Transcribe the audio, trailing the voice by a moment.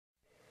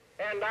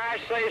And I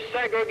say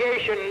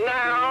segregation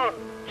now,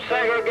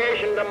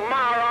 segregation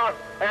tomorrow,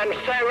 and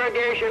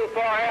segregation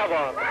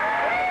forever.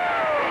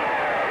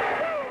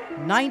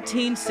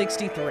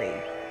 1963.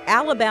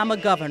 Alabama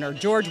Governor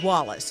George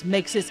Wallace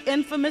makes his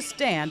infamous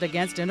stand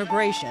against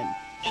integration.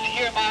 To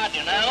hereby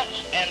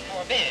denounce and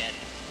forbid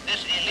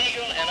this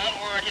illegal and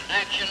unwarranted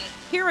action.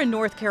 Here in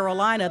North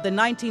Carolina, the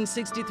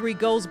 1963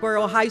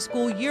 Goldsboro High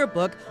School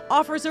yearbook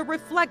offers a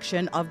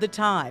reflection of the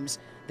times.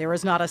 There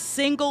is not a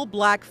single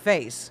black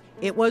face.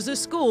 It was a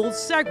school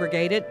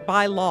segregated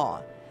by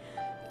law.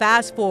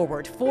 Fast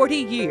forward 40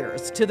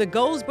 years to the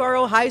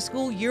Goldsboro High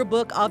School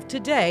yearbook of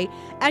today,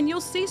 and you'll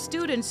see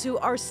students who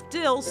are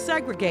still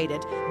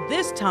segregated,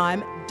 this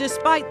time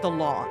despite the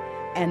law.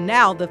 And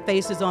now the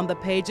faces on the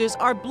pages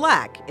are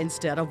black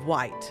instead of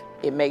white.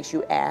 It makes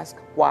you ask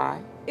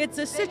why. It's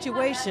a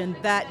situation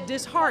that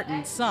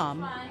disheartens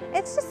some.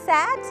 It's just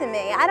sad to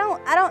me. I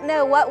don't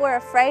know what we're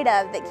afraid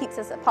of that keeps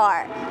us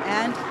apart.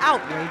 And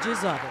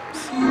outrages others.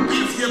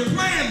 If you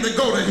plan to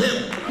go to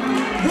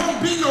heaven,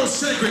 won't be no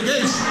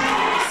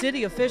segregation.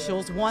 City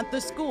officials want the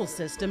school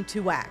system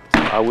to act.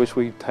 I wish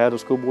we had a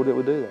school board that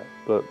would do that,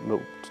 but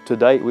to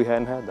date we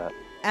hadn't had that.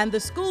 And the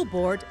school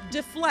board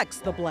deflects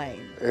the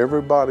blame.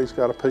 Everybody's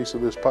got a piece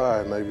of this pie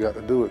and they've got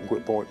to do it and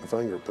quit pointing the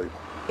finger at people.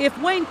 If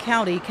Wayne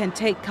County can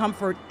take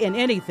comfort in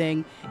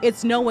anything,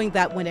 it's knowing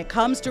that when it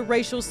comes to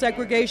racial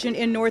segregation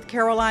in North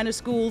Carolina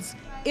schools,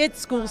 its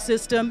school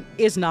system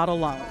is not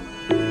alone.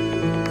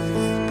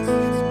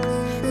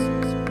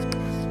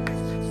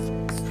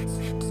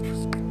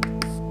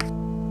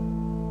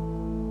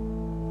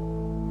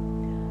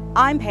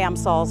 I'm Pam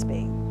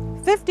Saulsby.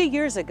 50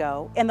 years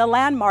ago, in the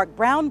landmark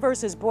Brown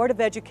versus Board of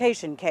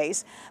Education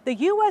case, the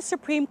U.S.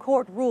 Supreme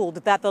Court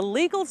ruled that the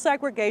legal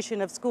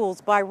segregation of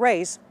schools by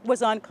race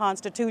was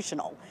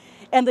unconstitutional.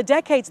 In the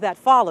decades that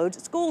followed,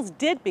 schools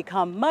did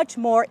become much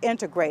more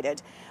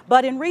integrated.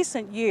 But in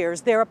recent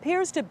years, there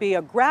appears to be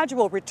a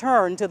gradual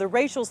return to the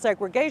racial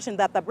segregation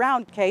that the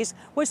Brown case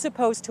was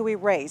supposed to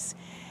erase.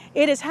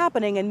 It is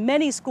happening in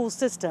many school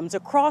systems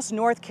across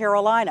North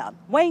Carolina.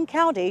 Wayne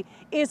County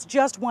is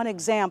just one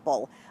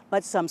example,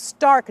 but some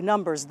stark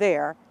numbers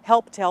there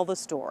help tell the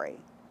story.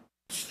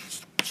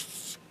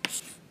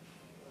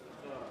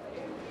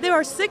 There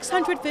are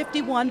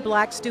 651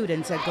 black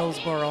students at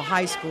Goldsboro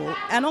High School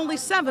and only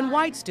 7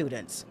 white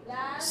students.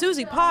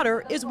 Susie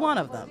Potter is one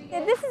of them.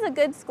 This is a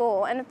good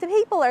school and the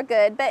people are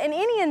good, but in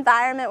any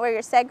environment where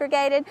you're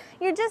segregated,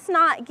 you're just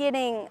not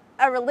getting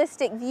a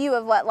realistic view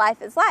of what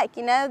life is like.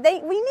 You know,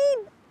 we need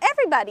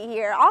everybody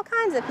here, all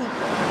kinds of people.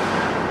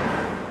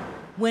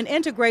 When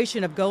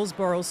integration of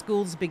Goldsboro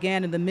schools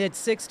began in the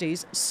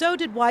mid-60s, so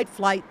did white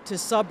flight to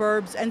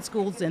suburbs and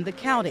schools in the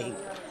county.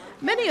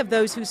 Many of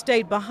those who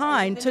stayed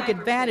behind took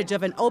advantage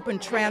of an open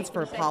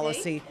transfer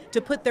policy to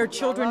put their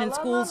children in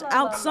schools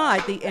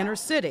outside the inner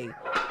city,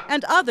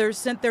 and others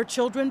sent their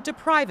children to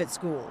private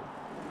school.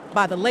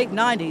 By the late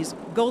 90s,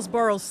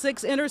 Goldsboro's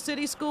 6 inner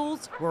city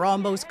schools were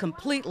almost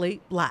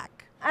completely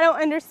black. I don't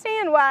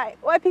understand why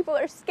people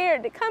are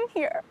scared to come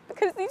here,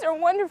 because these are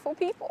wonderful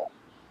people.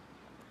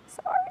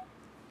 Sorry.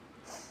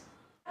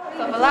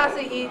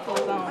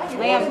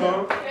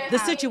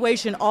 The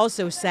situation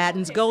also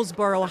saddens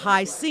Goldsboro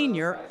High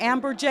senior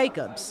Amber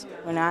Jacobs.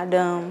 We're not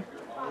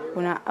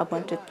a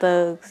bunch of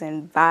thugs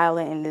and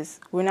violent and this.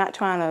 We're not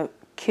trying to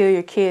kill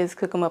your kids,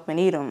 cook them up and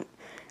eat them.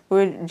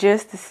 We're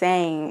just the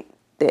same.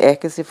 They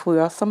act as if we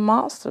are some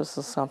monsters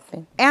or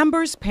something.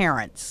 Amber's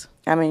parents.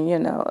 I mean, you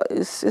know,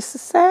 it's a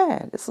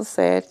sad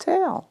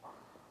tale.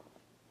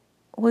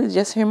 We're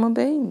just human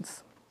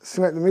beings. It's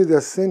like to me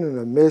they're sending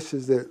a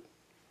message that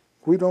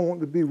we don't want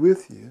to be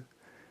with you,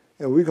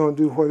 and we're going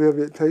to do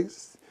whatever it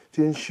takes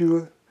to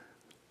ensure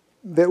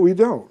that we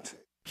don't.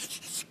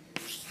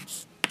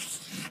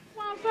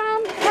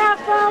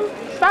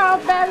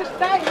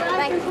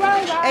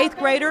 8th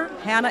grader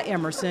Hannah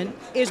Emerson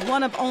is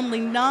one of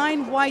only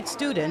 9 white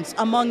students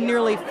among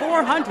nearly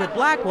 400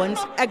 black ones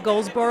at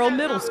Goldsboro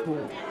Middle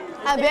School.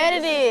 I bet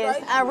it is.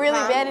 I really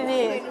bet it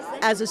is.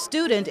 As a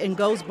student in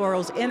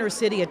Goldsboro's inner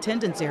city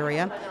attendance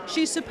area,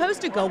 she's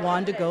supposed to go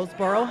on to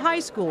Goldsboro High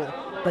School.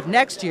 But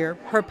next year,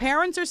 her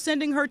parents are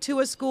sending her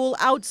to a school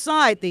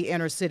outside the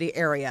inner city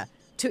area,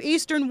 to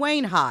Eastern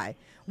Wayne High,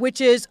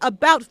 which is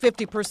about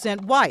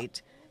 50%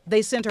 white.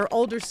 They sent her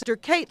older sister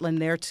Caitlin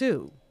there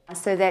too.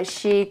 So that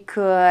she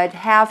could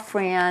have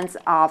friends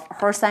of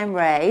her same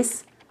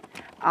race,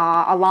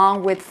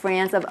 along with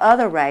friends of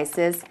other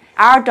races.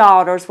 Our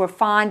daughters were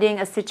finding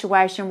a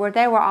situation where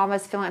they were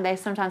almost feeling like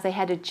sometimes they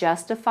had to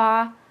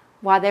justify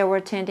why they were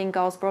attending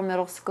Goldsboro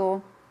Middle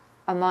School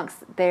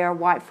amongst their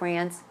white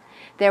friends.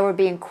 They were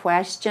being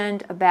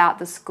questioned about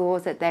the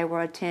schools that they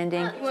were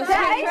attending.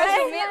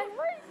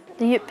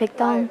 Do you get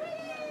picked on?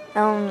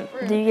 Do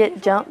you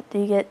get jumped? Do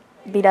you get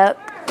beat up?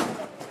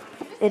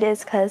 It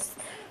is because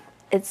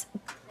it's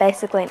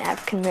basically an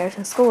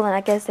African-American school, and I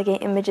guess they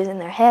get images in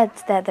their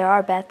heads that there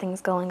are bad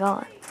things going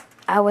on.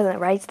 I wasn't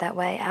raised that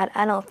way.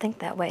 I don't think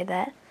that way,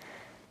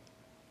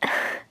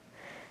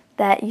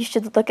 that you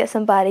should look at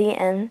somebody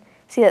and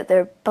see that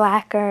they're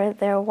black or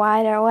they're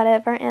white or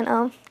whatever,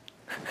 and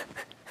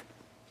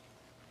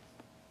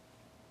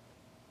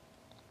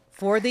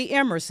For the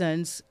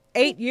Emersons,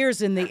 8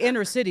 years in the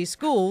inner city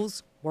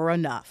schools were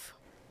enough.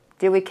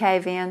 Did we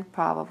cave in?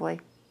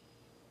 Probably.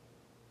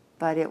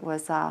 But it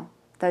was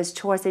those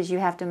choices you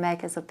have to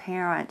make as a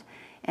parent.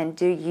 And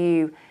do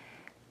you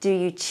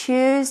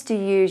choose to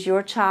use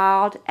your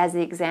child as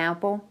the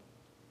example?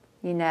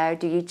 You know,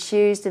 do you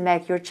choose to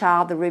make your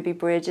child the Ruby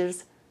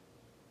Bridges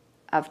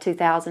of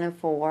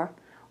 2004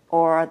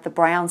 or the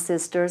Brown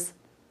sisters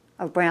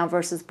of Brown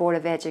versus Board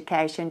of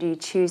Education? Do you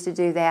choose to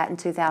do that in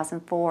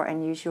 2004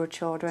 and use your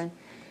children?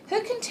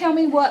 Who can tell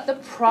me what the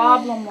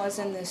problem was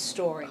in this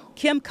story?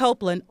 Kim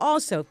Copeland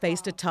also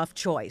faced a tough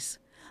choice.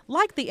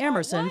 Like the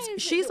Emersons,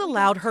 she's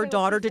allowed her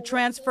daughter to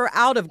transfer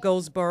out of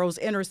Goldsboro's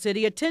inner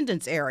city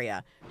attendance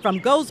area, from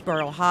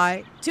Goldsboro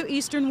High to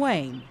Eastern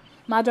Wayne.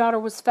 My daughter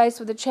was faced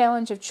with the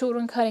challenge of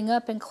children cutting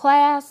up in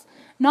class,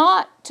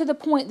 not to the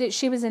point that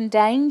she was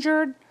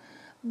endangered,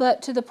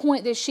 but to the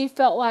point that she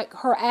felt like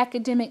her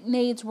academic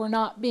needs were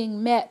not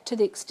being met to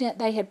the extent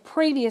they had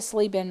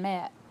previously been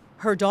met.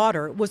 Her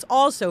daughter was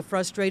also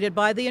frustrated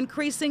by the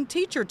increasing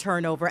teacher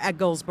turnover at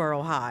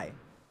Goldsboro High.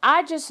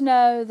 I just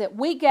know that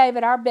we gave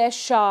it our best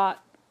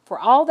shot for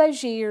all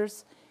those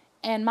years,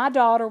 and my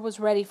daughter was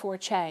ready for a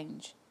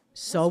change.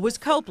 So was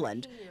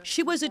Copeland.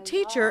 She was a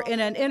teacher in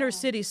an inner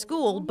city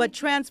school, but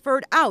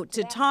transferred out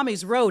to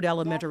Tommy's Road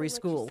Elementary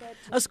School,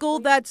 a school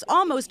that's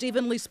almost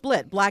evenly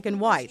split black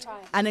and white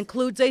and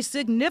includes a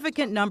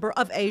significant number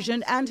of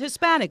Asian and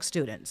Hispanic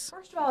students.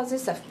 First of all, is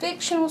this a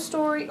fictional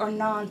story or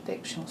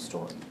non-fictional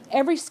story?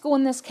 Every school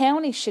in this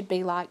county should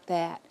be like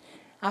that.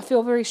 I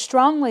feel very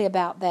strongly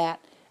about that.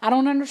 I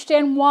don't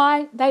understand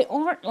why they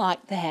aren't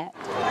like that.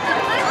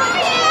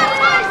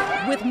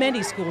 With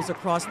many schools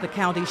across the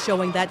county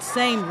showing that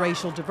same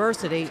racial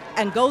diversity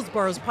and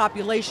Goldsboro's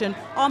population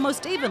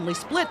almost evenly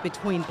split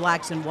between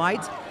blacks and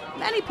whites,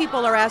 many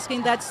people are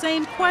asking that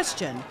same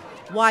question,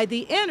 why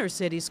the inner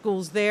city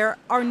schools there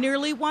are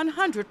nearly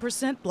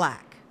 100%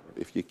 black.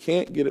 If you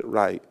can't get it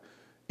right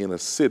in a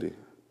city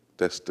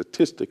that's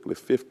statistically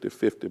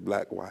 50-50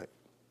 black-white,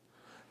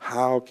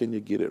 how can you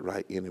get it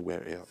right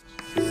anywhere else?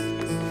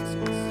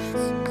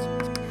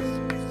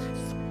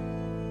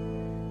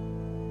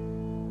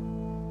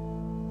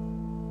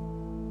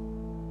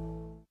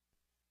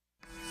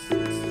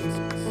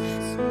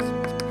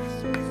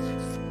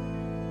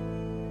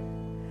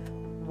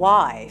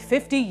 Why,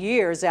 50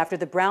 years after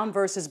the Brown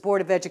versus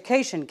Board of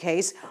Education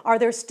case, are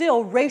there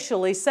still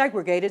racially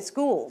segregated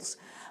schools?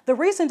 The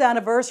recent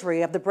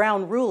anniversary of the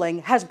Brown ruling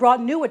has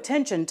brought new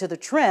attention to the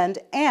trend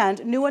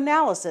and new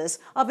analysis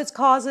of its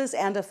causes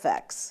and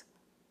effects.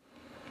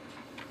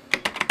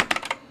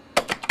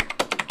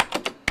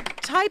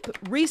 Type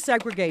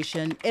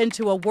resegregation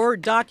into a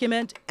Word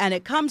document and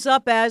it comes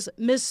up as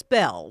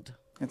misspelled.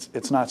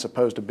 It's not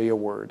supposed to be a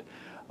word,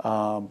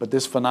 but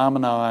this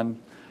phenomenon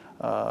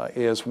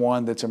is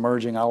one that's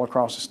emerging all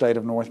across the state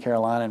of North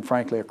Carolina and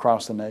frankly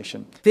across the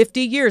nation. 50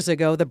 years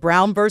ago, the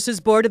Brown versus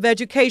Board of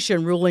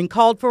Education ruling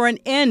called for an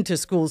end to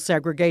school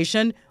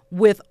segregation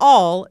with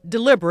all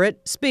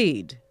deliberate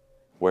speed.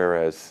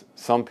 Whereas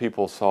some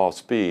people saw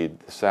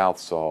speed, the South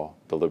saw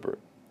deliberate.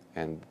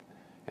 And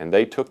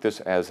they took this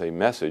as a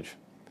message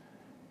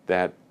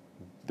that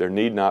there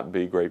need not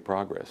be great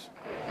progress.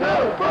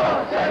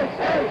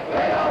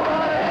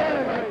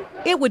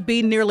 It would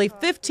be nearly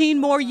 15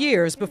 more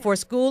years before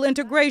school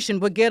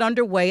integration would get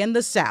underway in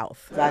the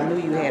South. I knew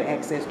you had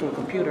access to a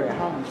computer at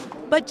home.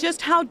 But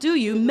just how do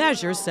you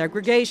measure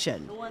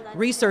segregation?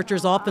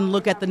 Researchers often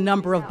look at the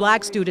number of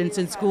black students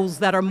in schools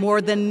that are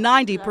more than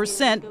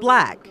 90%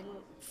 black.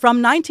 From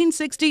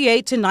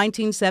 1968 to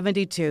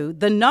 1972,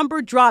 the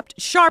number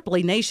dropped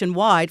sharply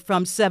nationwide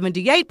from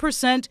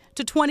 78%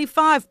 to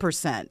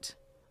 25%.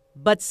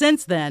 But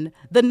since then,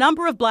 the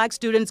number of black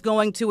students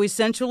going to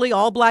essentially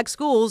all black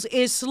schools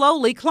is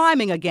slowly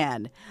climbing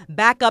again,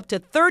 back up to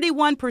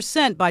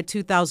 31% by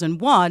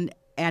 2001,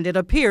 and it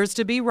appears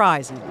to be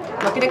rising.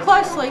 Look at it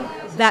closely.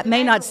 That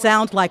may not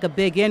sound like a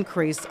big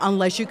increase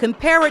unless you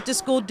compare it to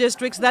school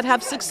districts that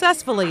have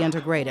successfully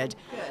integrated.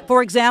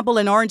 For example,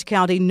 in Orange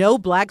County, no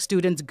black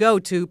students go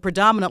to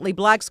predominantly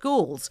black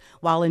schools,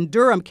 while in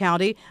Durham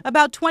County,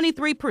 about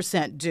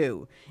 23%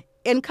 do.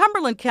 In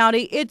Cumberland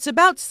County, it's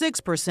about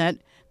 6%,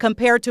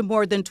 compared to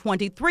more than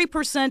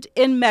 23%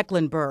 in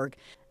Mecklenburg.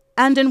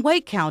 And in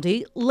Wake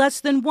County,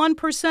 less than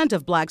 1%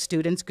 of black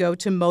students go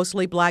to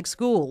mostly black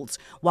schools,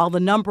 while the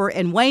number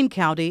in Wayne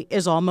County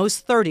is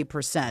almost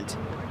 30%.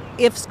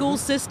 If school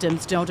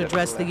systems don't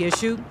address the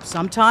issue,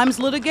 sometimes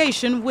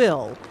litigation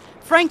will.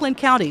 Franklin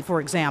County, for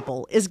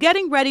example, is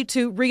getting ready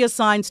to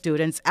reassign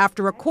students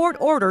after a court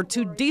order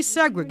to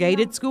desegregate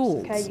its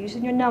schools. Okay,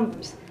 using your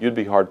numbers. You'd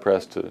be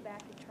hard-pressed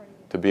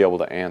to be able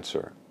to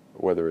answer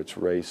whether it's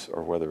race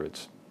or whether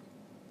it's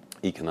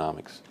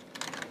economics.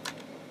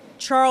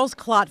 Charles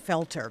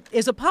Clotfelter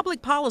is a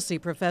public policy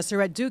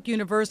professor at Duke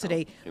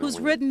University who's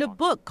written a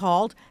book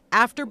called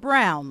After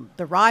Brown,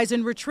 The Rise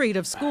and Retreat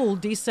of School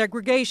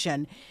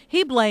Desegregation.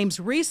 He blames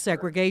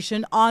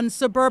resegregation on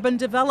suburban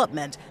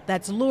development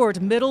that's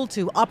lured middle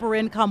to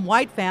upper-income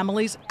white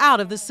families out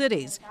of the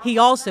cities. He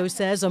also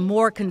says a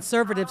more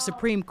conservative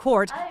Supreme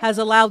Court has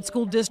allowed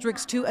school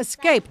districts to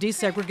escape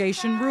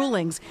desegregation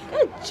rulings.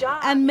 Good job.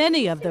 And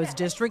many of those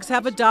districts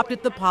have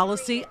adopted the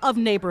policy of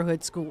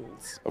neighborhood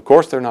schools. Of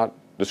course, they're not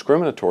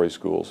discriminatory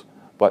schools,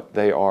 but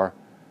they are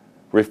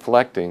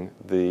reflecting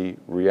the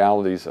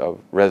realities of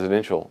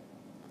residential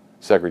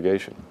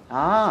segregation.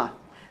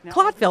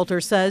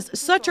 Clotfelter says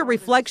such a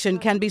reflection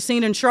can be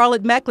seen in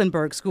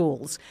Charlotte-Mecklenburg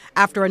schools.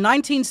 After a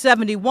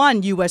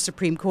 1971 U.S.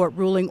 Supreme Court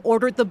ruling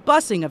ordered the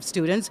busing of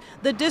students,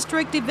 the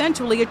district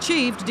eventually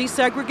achieved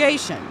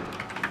desegregation.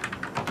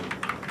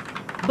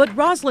 But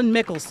Rosalind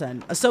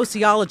Mickelson, a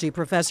sociology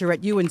professor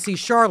at UNC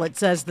Charlotte,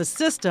 says the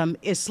system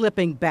is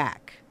slipping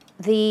back.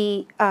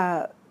 The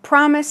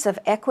promise of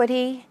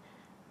equity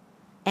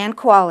and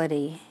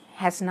quality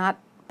has not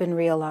been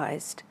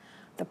realized.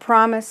 The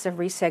promise of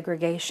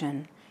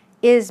resegregation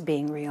is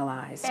being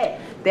realized.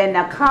 Then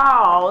the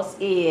cause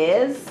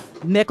is...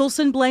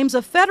 Mickelson blames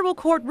a federal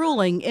court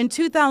ruling in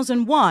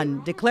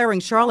 2001 declaring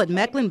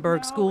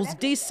Charlotte-Mecklenburg schools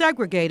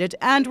desegregated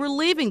and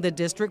relieving the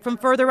district from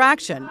further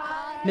action.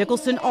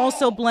 Mickelson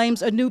also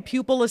blames a new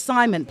pupil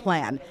assignment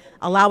plan,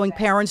 allowing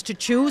parents to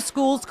choose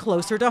schools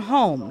closer to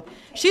home.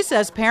 She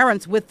says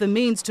parents with the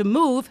means to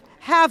move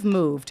have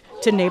moved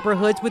to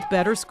neighborhoods with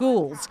better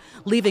schools,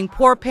 leaving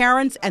poor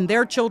parents and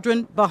their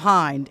children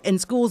behind in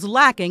schools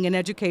lacking in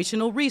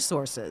educational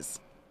resources.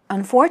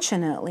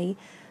 Unfortunately,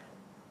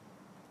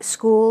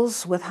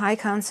 schools with high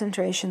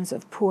concentrations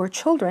of poor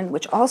children,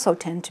 which also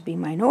tend to be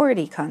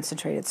minority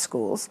concentrated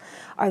schools,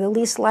 are the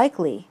least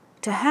likely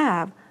to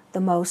have the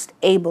most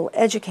able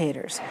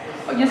educators.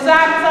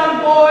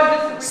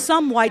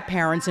 Some white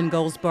parents in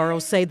Goldsboro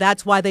say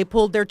that's why they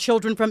pulled their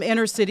children from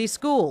inner city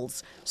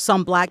schools.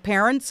 Some black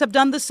parents have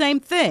done the same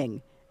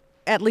thing,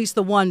 at least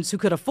the ones who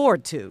could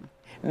afford to.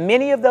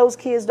 Many of those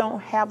kids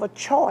don't have a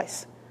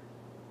choice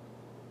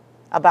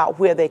about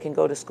where they can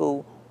go to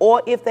school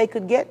or if they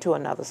could get to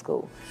another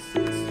school.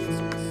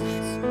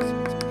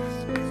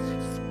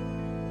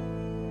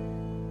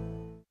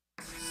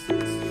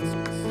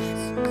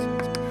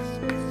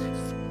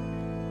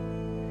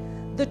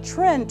 The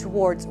trend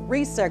towards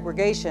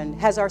resegregation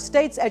has our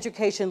state's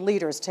education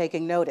leaders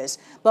taking notice.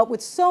 But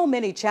with so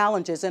many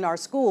challenges in our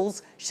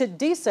schools, should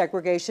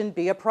desegregation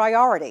be a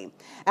priority?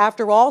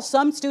 After all,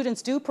 some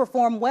students do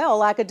perform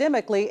well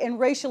academically in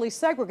racially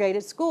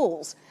segregated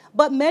schools.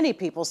 But many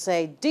people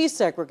say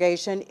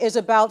desegregation is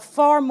about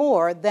far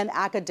more than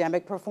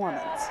academic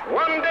performance.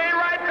 One day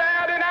right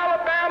there in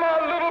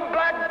Alabama, little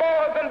black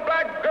boys and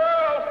black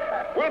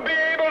girls will be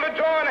able to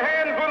join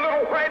hands with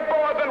little white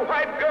boys and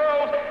white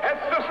girls as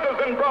sisters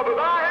and brothers.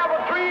 I have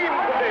a dream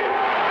today.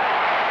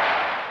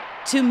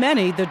 To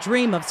many, the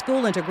dream of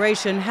school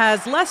integration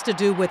has less to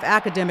do with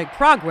academic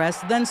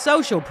progress than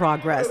social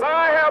progress.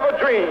 I have a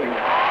dream.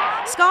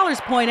 Scholars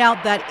point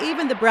out that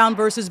even the Brown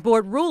versus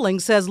Board ruling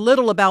says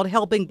little about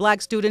helping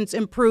black students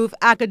improve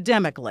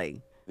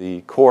academically.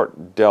 The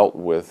court dealt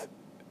with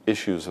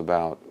issues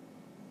about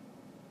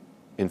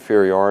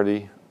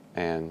inferiority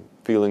and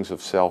feelings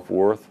of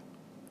self-worth,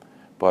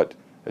 but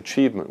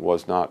achievement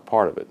was not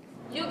part of it.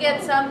 You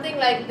get something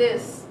like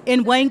this.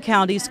 In Wayne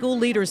County, school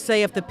leaders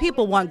say if the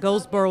people want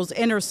Goldsboro's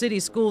inner city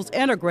schools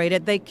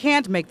integrated, they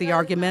can't make the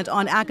argument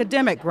on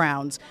academic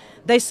grounds.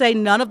 They say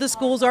none of the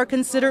schools are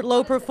considered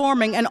low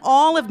performing and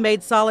all have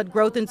made solid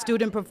growth in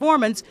student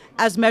performance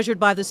as measured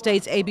by the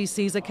state's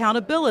ABC's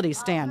accountability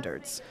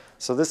standards.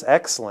 So this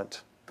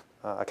excellent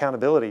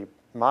accountability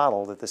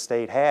model that the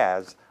state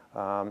has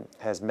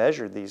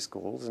measured these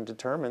schools and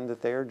determined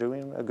that they are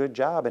doing a good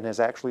job and has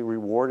actually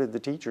rewarded the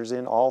teachers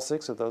in all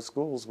 6 of those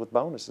schools with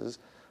bonuses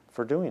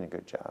for doing a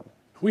good job.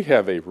 We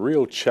have a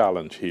real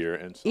challenge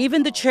here.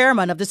 Even the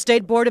chairman of the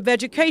State Board of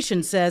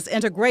Education says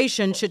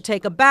integration should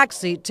take a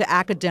backseat to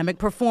academic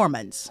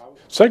performance.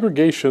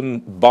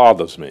 Segregation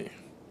bothers me,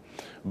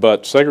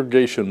 but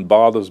segregation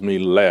bothers me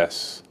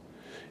less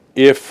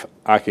if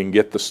I can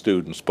get the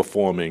students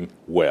performing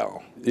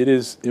well. It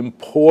is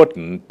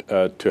important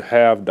to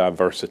have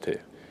diversity,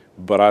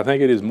 but I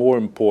think it is more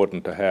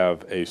important to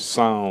have a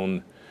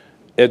sound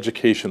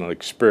educational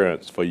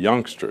experience for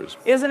youngsters.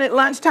 Isn't it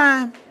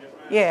lunchtime?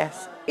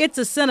 Yes. It's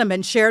a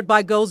sentiment shared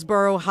by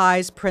Goldsboro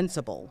High's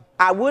principal.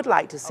 I would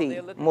like to see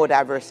more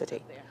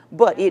diversity,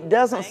 but it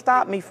doesn't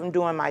stop me from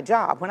doing my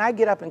job. When I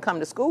get up and come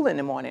to school in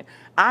the morning,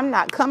 I'm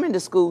not coming to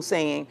school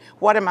saying,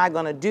 what am I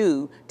going to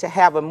do to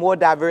have a more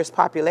diverse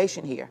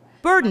population here?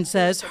 Burden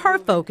says her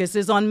focus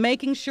is on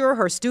making sure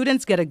her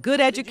students get a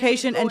good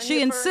education, and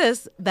she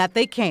insists that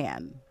they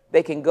can.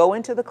 They can go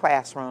into the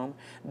classroom,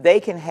 they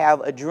can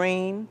have a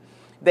dream,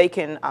 they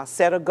can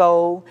set a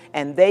goal,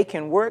 and they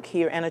can work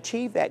here and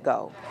achieve that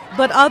goal.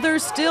 But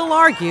others still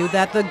argue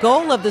that the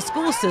goal of the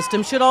school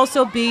system should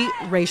also be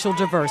racial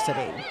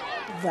diversity.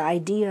 The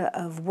idea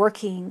of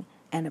working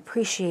and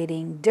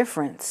appreciating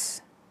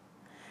difference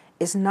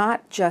is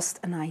not just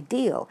an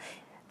ideal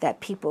that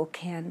people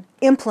can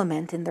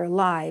implement in their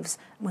lives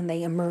when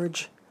they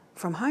emerge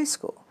from high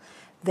school.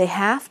 They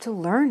have to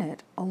learn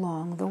it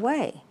along the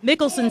way.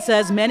 Mickelson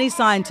says many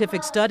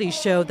scientific studies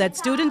show that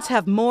students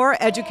have more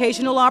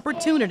educational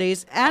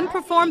opportunities and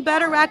perform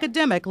better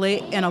academically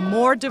in a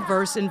more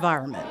diverse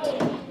environment.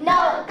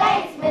 No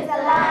thanks, Miss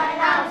Align,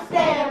 I'm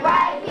staying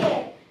right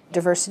here.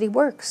 Diversity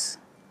works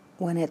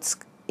when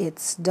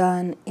it's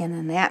done in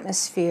an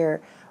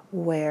atmosphere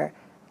where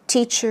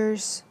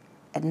teachers,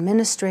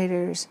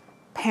 administrators,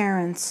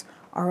 parents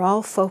are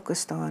all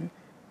focused on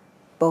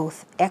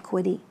both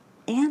equity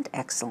and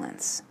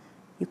excellence.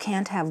 You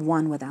can't have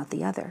one without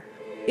the other.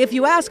 If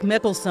you ask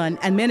Mickelson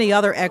and many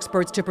other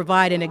experts to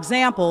provide an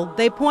example,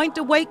 they point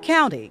to Wake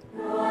County.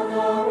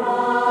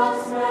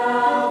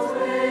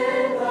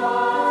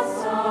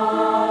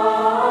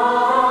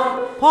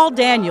 Paul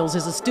Daniels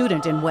is a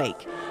student in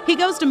Wake. He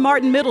goes to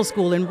Martin Middle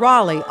School in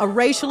Raleigh, a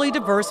racially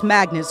diverse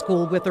magnet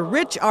school with a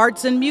rich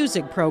arts and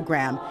music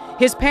program.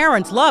 His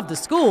parents love the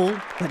school,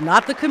 but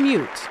not the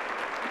commute.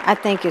 I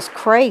think it's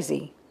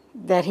crazy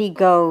that he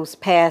goes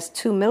past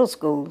 2 middle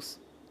schools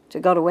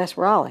to go to West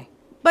Raleigh.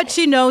 But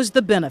she knows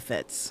the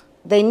benefits.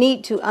 They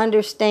need to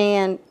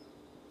understand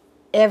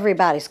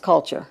everybody's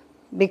culture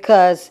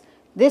because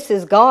this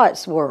is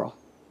God's world.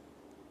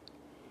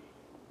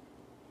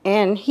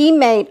 And He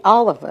made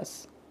all of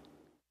us.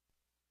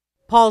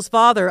 Paul's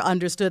father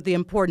understood the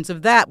importance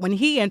of that when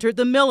he entered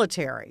the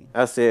military.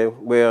 I said,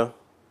 well,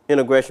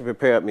 integration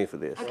prepared me for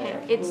this.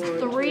 Okay, it's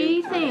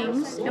 3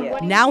 things.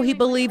 Now he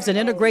believes an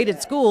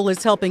integrated school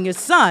is helping his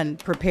son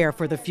prepare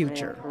for the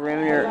future.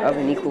 Perimeter of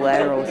an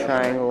equilateral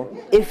triangle.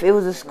 If it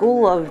was a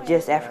school of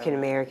just African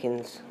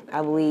Americans,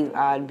 I believe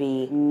I'd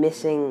be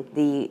missing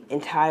the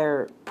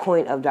entire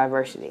point of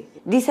diversity.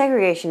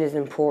 Desegregation is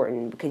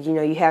important because you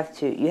have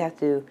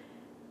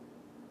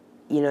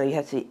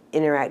to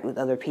interact with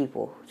other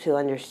people to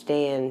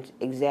understand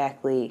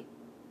exactly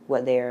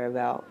what they are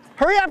about.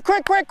 Hurry up,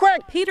 quick, quick,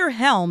 quick! Peter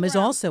Helm is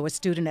also a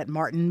student at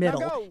Martin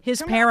Middle.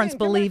 His parents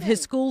believe his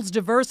school's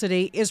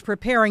diversity is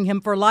preparing him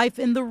for life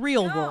in the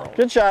real world.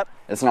 Good shot.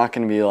 It's not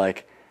going to be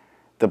like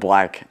the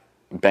black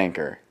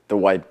banker, the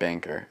white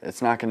banker.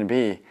 It's not going to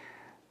be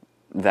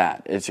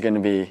that. It's going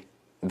to be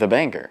the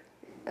banker.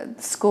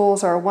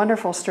 Schools are a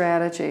wonderful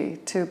strategy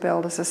to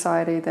build a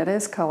society that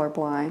is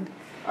colorblind.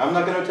 I'm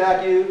not going to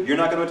attack you. You're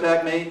not going to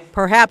attack me.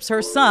 Perhaps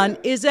her son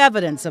is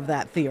evidence of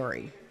that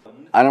theory.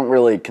 I don't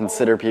really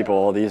consider people,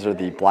 oh, these are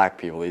the black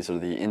people, these are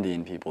the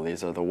Indian people,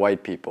 these are the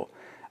white people.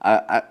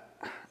 I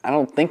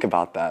don't think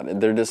about that.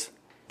 They're just,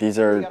 these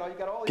are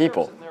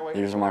people.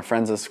 These are my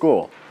friends at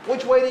school.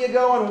 Which way do you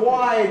go and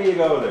why do you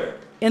go there?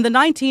 In the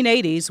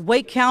 1980s,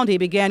 Wake County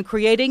began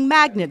creating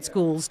magnet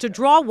schools to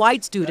draw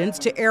white students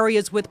to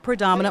areas with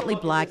predominantly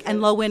black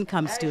and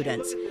low-income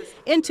students.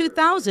 In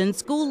 2000,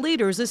 school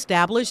leaders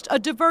established a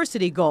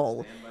diversity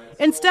goal.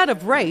 Instead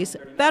of race,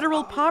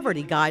 federal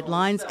poverty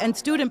guidelines and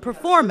student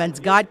performance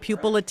guide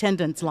pupil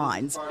attendance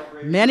lines.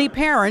 Many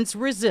parents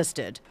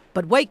resisted,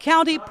 but Wake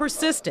County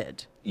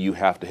persisted. You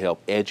have to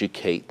help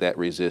educate that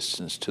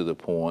resistance to the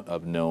point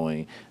of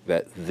knowing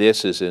that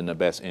this is in the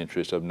best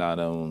interest of not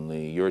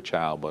only your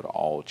child, but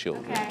all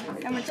children.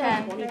 Okay, number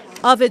 10.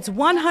 Of its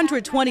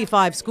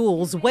 125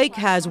 schools, Wake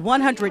has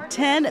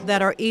 110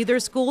 that are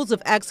either schools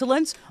of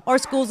excellence or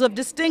schools of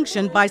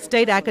distinction by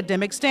state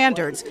academic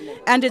standards.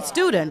 And its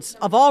students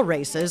of all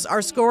races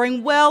are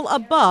scoring well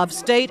above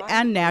state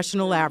and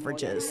national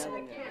averages.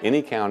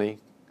 Any county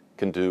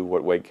can do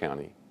what Wake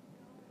County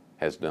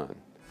has done.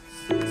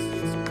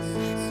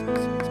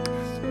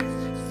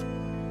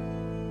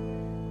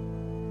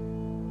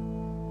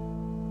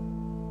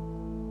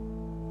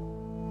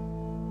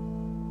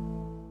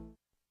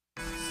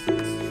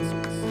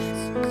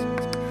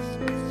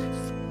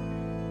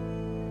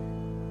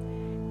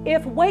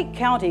 If Wake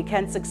County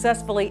can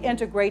successfully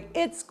integrate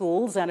its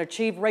schools and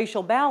achieve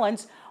racial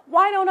balance,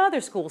 why don't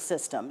other school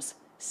systems?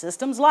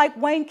 Systems like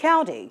Wayne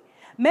County.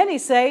 Many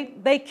say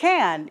they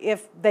can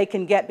if they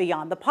can get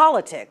beyond the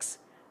politics.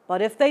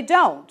 But if they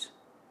don't,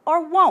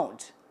 or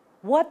won't,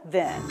 what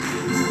then?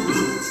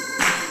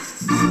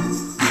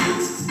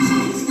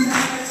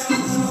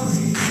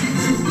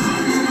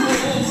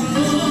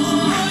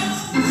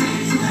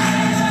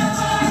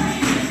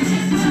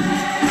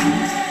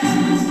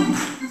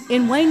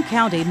 In Wayne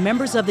County,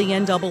 members of the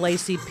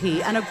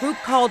NAACP and a group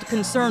called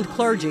Concerned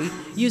Clergy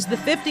used the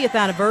 50th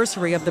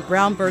anniversary of the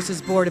Brown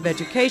versus Board of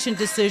Education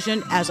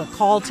decision as a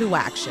call to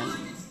action.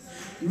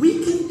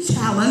 We can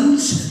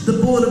challenge the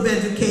Board of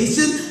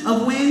Education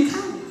of Wayne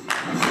County.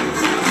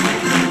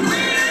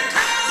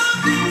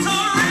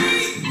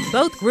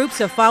 Both groups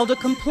have filed a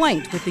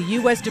complaint with the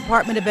U.S.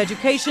 Department of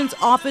Education's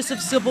Office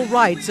of Civil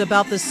Rights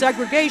about the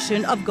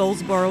segregation of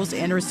Goldsboro's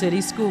inner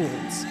city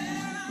schools.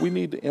 We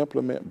need to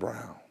implement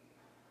Brown.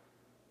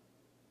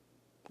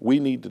 We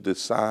need to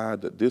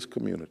decide that this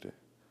community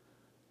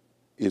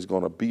is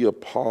going to be a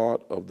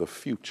part of the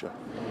future.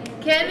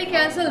 Can we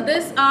cancel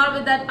this R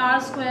with that R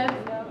square?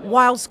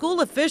 While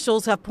school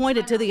officials have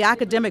pointed to the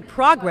academic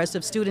progress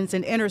of students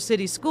in inner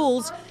city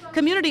schools,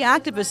 community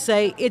activists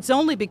say it's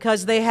only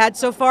because they had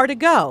so far to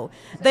go.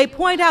 They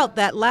point out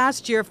that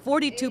last year,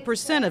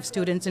 42% of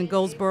students in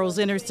Goldsboro's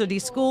inner city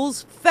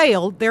schools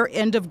failed their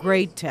end of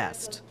grade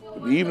test.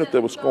 Even if they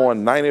were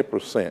scoring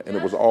 90% and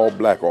it was all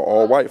black or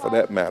all white for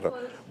that matter,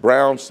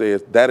 Brown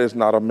says that is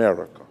not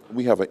America.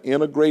 We have an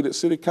integrated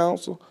city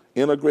council,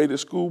 integrated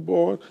school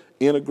board,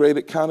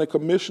 integrated county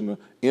commissioner,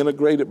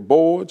 integrated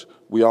boards.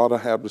 We ought to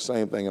have the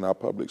same thing in our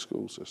public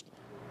school system.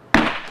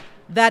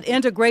 That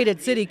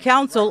integrated city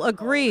council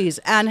agrees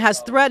and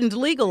has threatened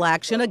legal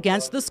action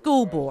against the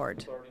school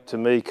board. To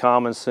me,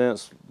 common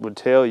sense would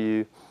tell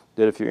you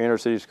that if your inner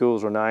city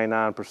schools are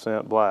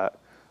 99% black,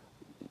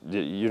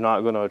 you're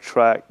not going to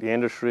attract the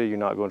industry, you're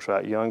not going to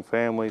attract young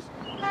families.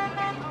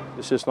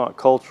 It's just not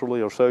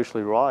culturally or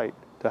socially right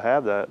to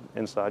have that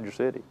inside your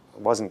city. It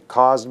wasn't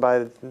caused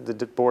by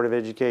the Board of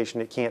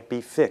Education. It can't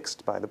be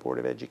fixed by the Board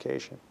of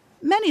Education.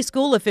 Many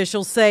school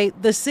officials say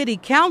the city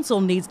council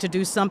needs to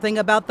do something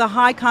about the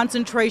high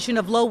concentration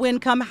of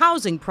low-income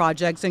housing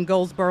projects in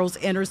Goldsboro's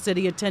inner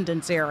city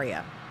attendance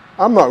area.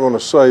 I'm not going to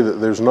say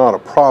that there's not a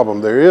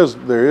problem. There is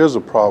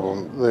a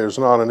problem. There's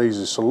not an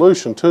easy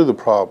solution to the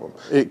problem.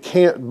 It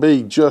can't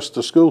be just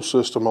the school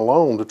system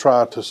alone to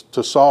try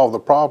to solve the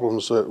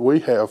problems that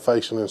we have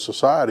facing in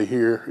society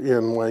here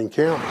in Wayne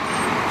County.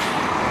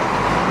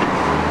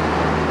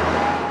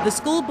 The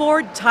school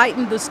board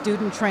tightened the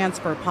student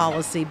transfer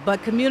policy,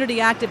 but community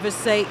activists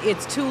say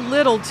it's too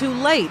little too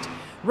late.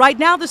 Right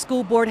now, the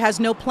school board has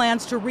no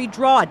plans to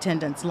redraw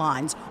attendance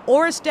lines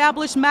or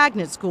establish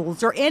magnet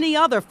schools or any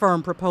other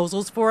firm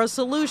proposals for a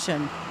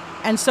solution.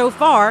 And so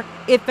far,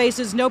 it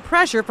faces no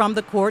pressure from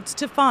the courts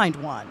to find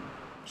one.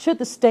 Should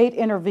the state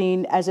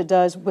intervene as it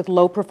does with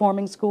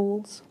low-performing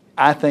schools?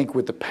 I think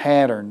with the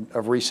pattern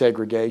of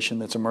resegregation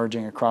that's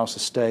emerging across the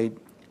state,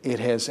 it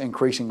has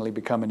increasingly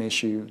become an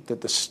issue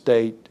that the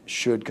state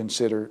should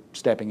consider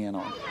stepping in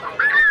on.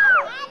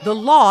 The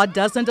law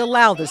doesn't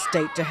allow the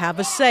state to have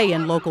a say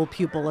in local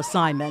pupil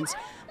assignments,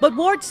 but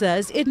Ward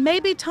says it may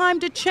be time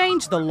to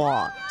change the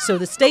law so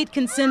the state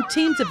can send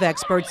teams of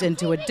experts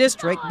into a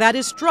district that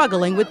is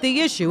struggling with the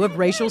issue of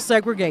racial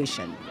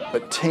segregation.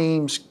 But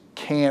teams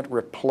can't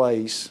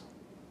replace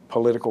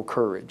political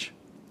courage,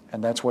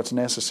 and that's what's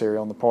necessary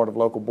on the part of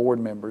local board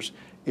members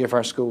if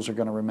our schools are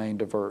going to remain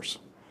diverse.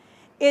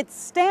 It's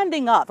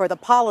standing up for the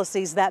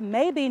policies that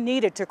may be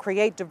needed to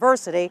create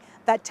diversity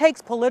that takes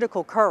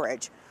political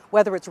courage.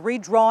 Whether it's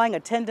redrawing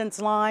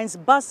attendance lines,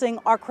 busing,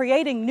 or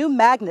creating new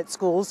magnet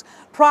schools,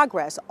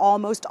 progress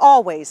almost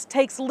always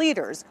takes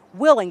leaders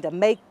willing to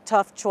make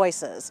tough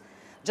choices.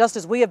 Just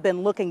as we have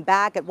been looking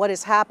back at what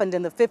has happened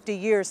in the 50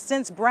 years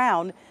since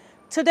Brown,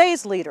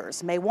 today's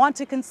leaders may want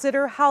to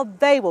consider how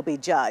they will be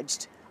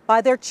judged by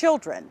their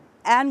children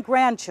and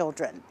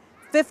grandchildren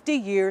 50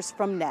 years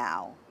from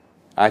now.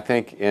 I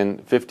think in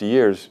 50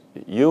 years,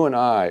 you and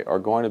I are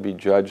going to be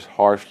judged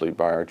harshly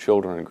by our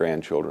children and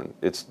grandchildren.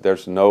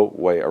 There's no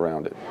way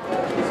around it.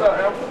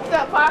 What's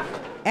up, Pop?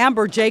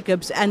 Amber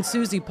Jacobs and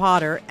Susie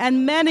Potter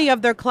and many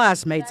of their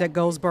classmates at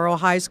Goldsboro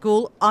High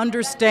School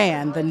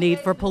understand the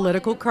need for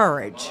political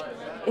courage.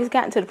 It's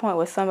gotten to the point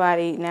where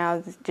somebody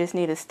now just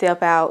need to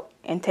step out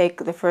and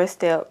take the first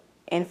step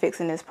in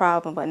fixing this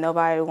problem, but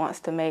nobody wants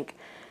to make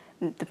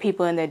the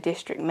people in their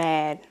district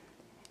mad.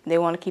 They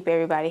want to keep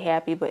everybody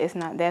happy, but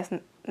that's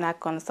not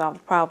going to solve the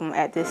problem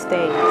at this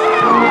stage.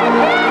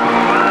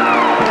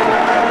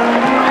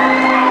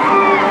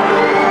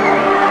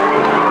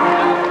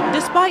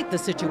 Despite the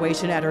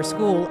situation at her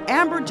school,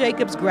 Amber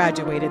Jacobs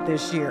graduated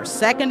this year,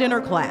 second in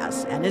her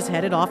class, and is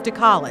headed off to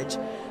college.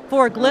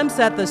 For a glimpse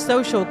at the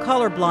social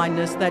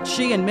colorblindness that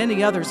she and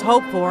many others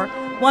hope for,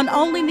 one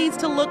only needs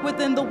to look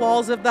within the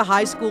walls of the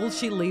high school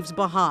she leaves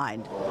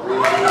behind.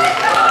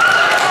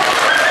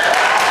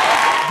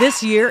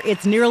 This year,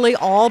 its nearly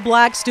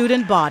all-black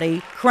student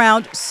body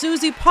crowned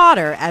Susie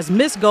Potter as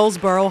Miss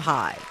Goldsboro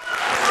High.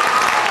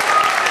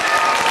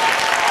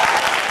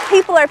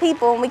 People are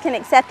people, and we can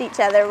accept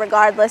each other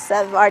regardless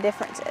of our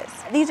differences.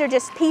 These are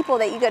just people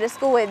that you go to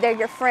school with. They're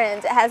your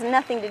friends. It has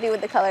nothing to do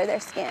with the color of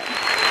their skin.